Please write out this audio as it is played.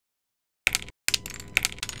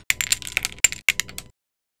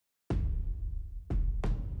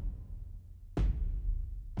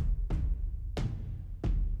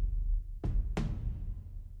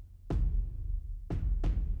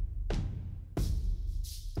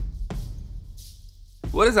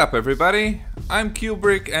What is up everybody? I'm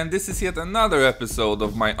Kubrick and this is yet another episode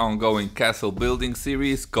of my ongoing castle building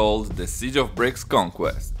series called The Siege of Bricks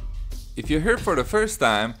Conquest. If you're here for the first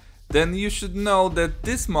time, then you should know that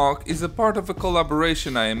this MOC is a part of a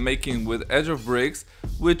collaboration I am making with Edge of Bricks,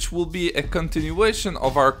 which will be a continuation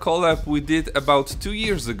of our collab we did about 2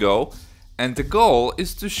 years ago, and the goal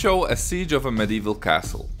is to show a siege of a medieval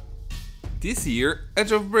castle. This year,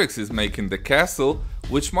 Edge of Bricks is making the castle,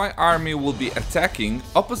 which my army will be attacking,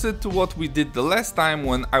 opposite to what we did the last time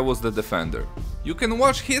when I was the defender. You can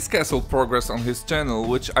watch his castle progress on his channel,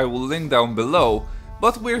 which I will link down below,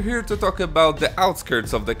 but we're here to talk about the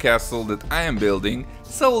outskirts of the castle that I am building,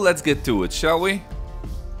 so let's get to it, shall we?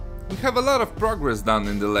 We have a lot of progress done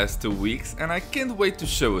in the last 2 weeks and I can't wait to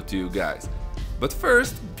show it to you guys. But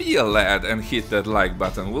first, be a lad and hit that like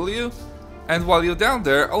button, will you? And while you're down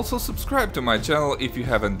there, also subscribe to my channel if you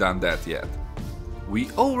haven't done that yet. We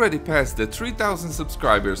already passed the 3000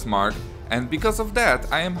 subscribers mark, and because of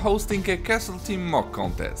that I am hosting a Castle Team MOC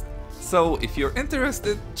contest. So if you're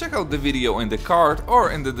interested, check out the video in the card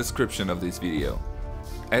or in the description of this video.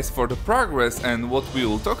 As for the progress and what we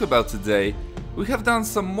will talk about today, we have done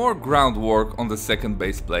some more groundwork on the second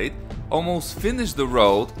base plate, almost finished the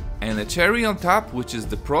road, and a cherry on top, which is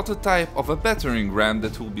the prototype of a battering ram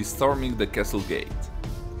that will be storming the castle gate.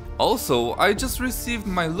 Also, I just received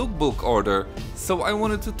my LUGbulk order, so I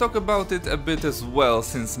wanted to talk about it a bit as well,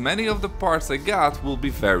 since many of the parts I got will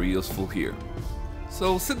be very useful here.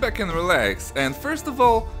 So sit back and relax, and first of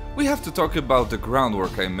all, we have to talk about the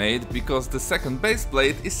groundwork I made, because the second base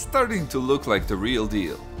plate is starting to look like the real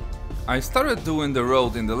deal. I started doing the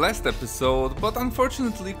road in the last episode, but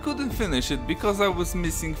unfortunately couldn't finish it because I was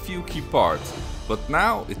missing few key parts, but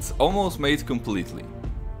now it's almost made completely.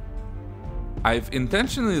 I've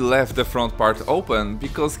intentionally left the front part open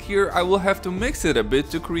because here I will have to mix it a bit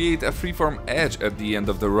to create a freeform edge at the end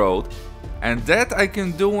of the road, and that I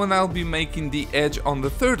can do when I'll be making the edge on the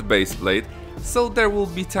third base plate, so there will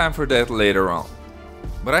be time for that later on.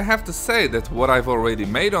 But I have to say that what I've already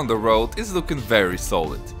made on the road is looking very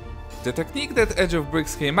solid. The technique that Edge of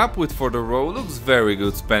Bricks came up with for the road looks very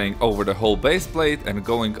good, spanning over the whole base plate and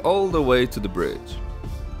going all the way to the bridge.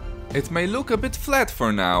 It may look a bit flat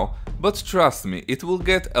for now, but trust me, it will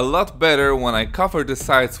get a lot better when I cover the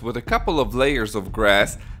sides with a couple of layers of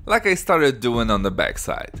grass, like I started doing on the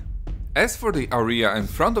backside. As for the area in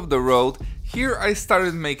front of the road, here I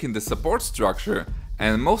started making the support structure,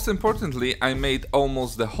 and most importantly I made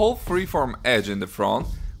almost the whole freeform edge in the front,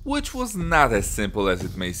 which was not as simple as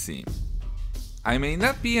it may seem. I may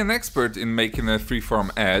not be an expert in making a freeform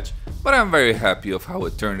edge, but I'm very happy of how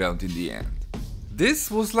it turned out in the end. This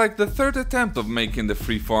was like the third attempt of making the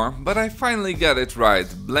freeform, but I finally got it right,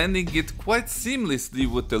 blending it quite seamlessly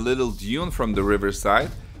with the little dune from the riverside,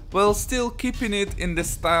 while still keeping it in the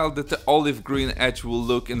style that the olive green edge will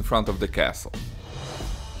look in front of the castle.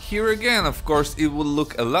 Here again, of course, it will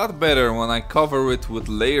look a lot better when I cover it with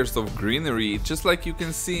layers of greenery, just like you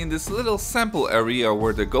can see in this little sample area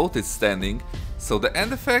where the goat is standing, so the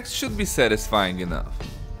end effect should be satisfying enough.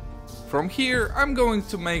 From here, I'm going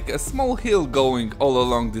to make a small hill going all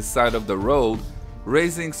along this side of the road,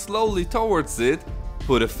 raising slowly towards it,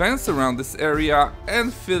 put a fence around this area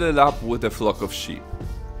and fill it up with a flock of sheep.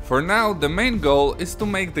 For now, the main goal is to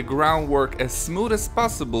make the groundwork as smooth as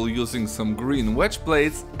possible using some green wedge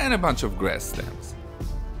plates and a bunch of grass stems.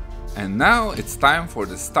 And now it's time for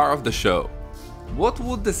the star of the show. What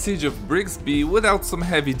would the Siege of Bricks be without some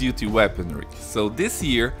heavy duty weaponry? So this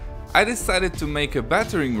year I decided to make a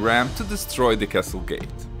battering ram to destroy the castle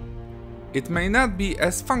gate. It may not be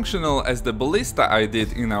as functional as the ballista I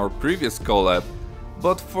did in our previous collab,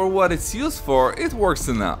 but for what it's used for, it works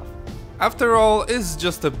enough. After all, it's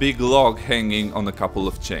just a big log hanging on a couple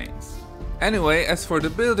of chains. Anyway, as for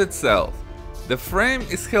the build itself, the frame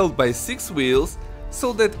is held by 6 wheels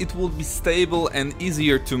so that it will be stable and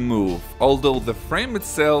easier to move, although the frame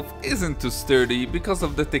itself isn't too sturdy because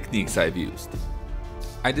of the techniques I've used.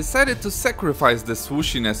 I decided to sacrifice the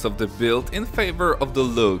swooshiness of the build in favor of the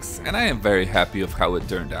looks, and I am very happy of how it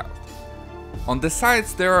turned out. On the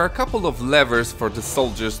sides there are a couple of levers for the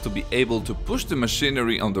soldiers to be able to push the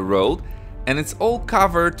machinery on the road, and it's all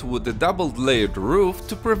covered with a double layered roof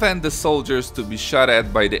to prevent the soldiers to be shot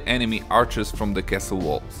at by the enemy archers from the castle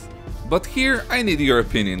walls. But here I need your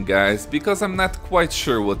opinion guys, because I'm not quite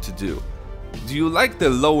sure what to do. Do you like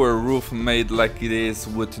the lower roof made like it is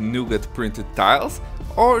with nougat printed tiles,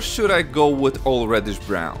 or should I go with all reddish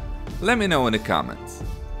brown? Let me know in the comments.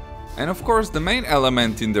 And of course the main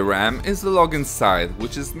element in the ram is the log inside,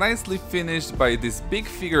 which is nicely finished by this big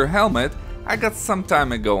figure helmet I got some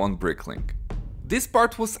time ago on Bricklink. This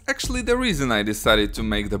part was actually the reason I decided to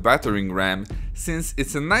make the Battering Ram, since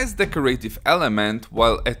it's a nice decorative element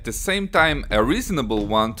while at the same time a reasonable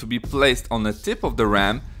one to be placed on the tip of the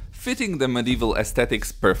ram, fitting the medieval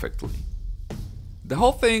aesthetics perfectly. The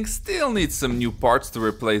whole thing still needs some new parts to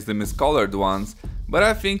replace the miscolored ones, but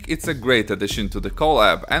I think it's a great addition to the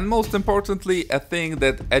collab and most importantly a thing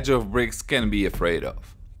that Edge of Bricks can be afraid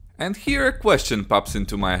of. And here a question pops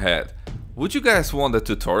into my head. Would you guys want a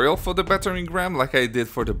tutorial for the Battering Ram like I did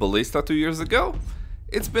for the Ballista 2 years ago?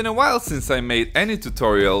 It's been a while since I made any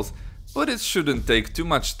tutorials, but it shouldn't take too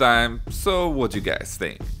much time, so what do you guys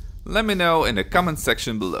think? Let me know in the comment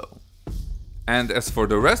section below. And as for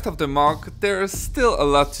the rest of the MOC, there is still a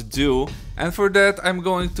lot to do, and for that I'm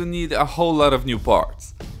going to need a whole lot of new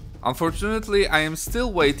parts. Unfortunately, I am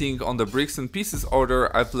still waiting on the bricks and pieces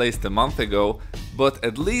order I placed a month ago, but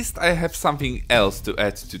at least I have something else to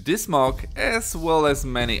add to this MOC, as well as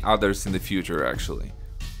many others in the future actually.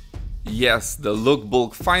 Yes, the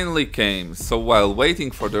LUGbulk finally came, so while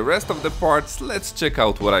waiting for the rest of the parts, let's check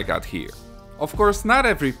out what I got here. Of course, not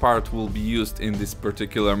every part will be used in this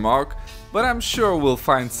particular MOC, but I'm sure we'll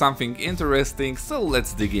find something interesting, so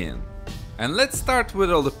let's dig in. And let's start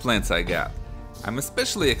with all the plants I got. I'm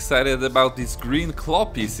especially excited about these green claw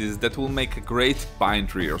pieces that will make a great pine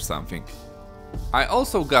tree or something. I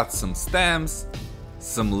also got some stems,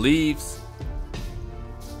 some leaves,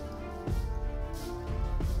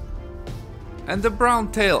 and the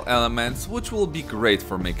brown tail elements, which will be great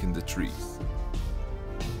for making the trees.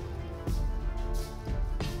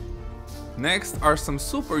 Next are some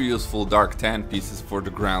super useful dark tan pieces for the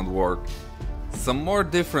groundwork, some more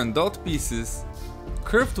different dot pieces,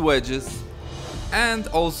 curved wedges, and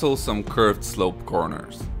also some curved slope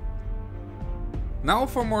corners. Now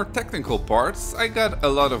for more technical parts, I got a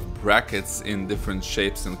lot of brackets in different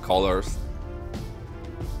shapes and colors,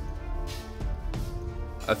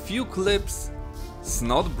 a few clips,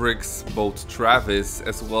 snod bricks, both Travis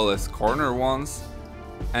as well as corner ones,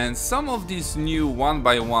 and some of these new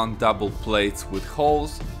 1x1 double plates with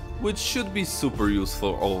holes, which should be super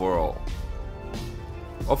useful overall.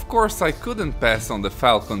 Of course, I couldn't pass on the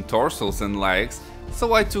Falcon torsos and legs,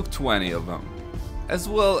 so I took 20 of them, as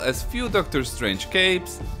well as few Doctor Strange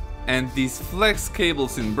capes and these flex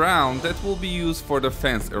cables in brown that will be used for the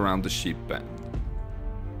fence around the sheep pen.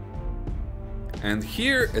 And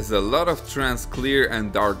here is a lot of trans clear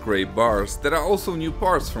and dark grey bars that are also new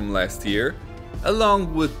parts from last year,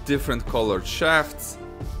 along with different colored shafts,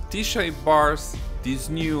 T-shaped bars, these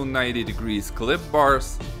new 90 degrees clip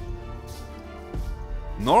bars,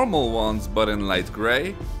 normal ones but in light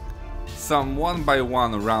grey, some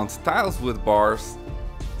 1x1 round tiles with bars,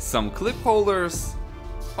 some clip holders,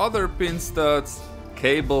 other pin studs,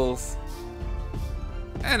 cables,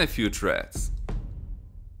 and a few threads.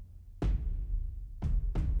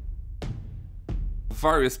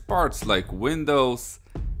 Various parts like windows,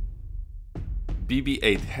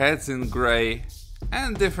 BB-8 heads in grey,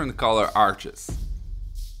 and different color arches.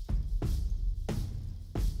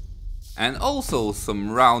 And also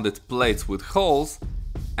some rounded plates with holes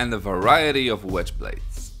and a variety of wedge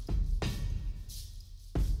plates.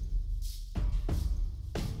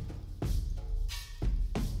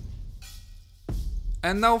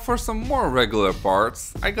 And now for some more regular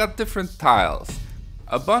parts, I got different tiles,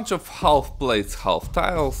 a bunch of half plates, half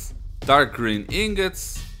tiles, dark green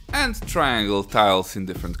ingots, and triangle tiles in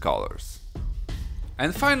different colors.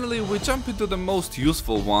 And finally we jump into the most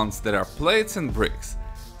useful ones, that are plates and bricks.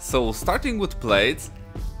 So starting with plates,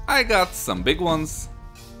 I got some big ones,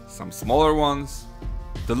 some smaller ones,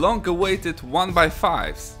 the long awaited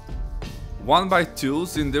 1x5s,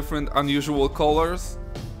 1x2s in different unusual colors,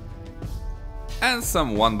 and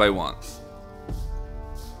some 1x1s.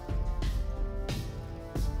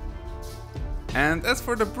 And as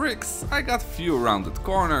for the bricks, I got few rounded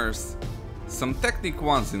corners, some Technic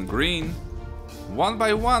ones in green,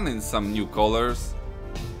 1x1 in some new colors,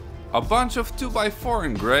 a bunch of 2x4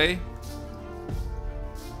 in grey,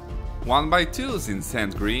 1x2s in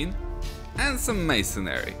sand green, and some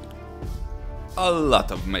masonry. A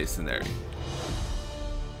lot of masonry.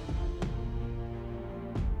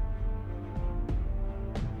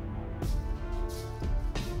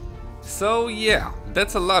 So yeah,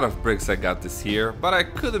 that's a lot of bricks I got this year, but I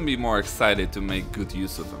couldn't be more excited to make good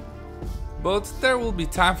use of them. But there will be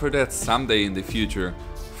time for that someday in the future.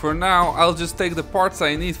 For now, I'll just take the parts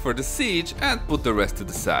I need for the siege and put the rest to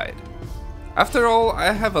the side. After all,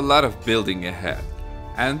 I have a lot of building ahead.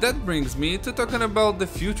 And that brings me to talking about the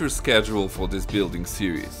future schedule for this building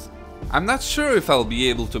series. I'm not sure if I'll be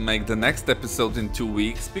able to make the next episode in 2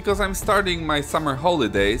 weeks because I'm starting my summer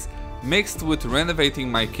holidays, mixed with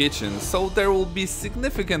renovating my kitchen, so there will be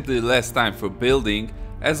significantly less time for building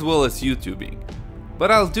as well as YouTubing.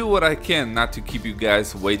 But I'll do what I can not to keep you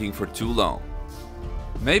guys waiting for too long.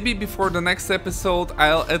 Maybe before the next episode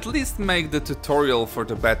I'll at least make the tutorial for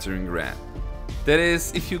the Battering Ram. That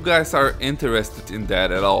is, if you guys are interested in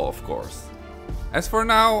that at all, of course. As for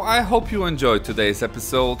now, I hope you enjoyed today's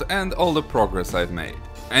episode and all the progress I've made.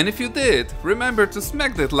 And if you did, remember to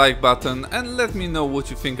smack that like button and let me know what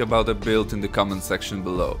you think about the build in the comment section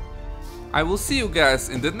below. I will see you guys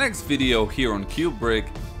in the next video here on CubeBrick,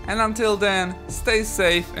 and until then, stay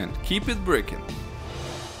safe and keep it brickin'.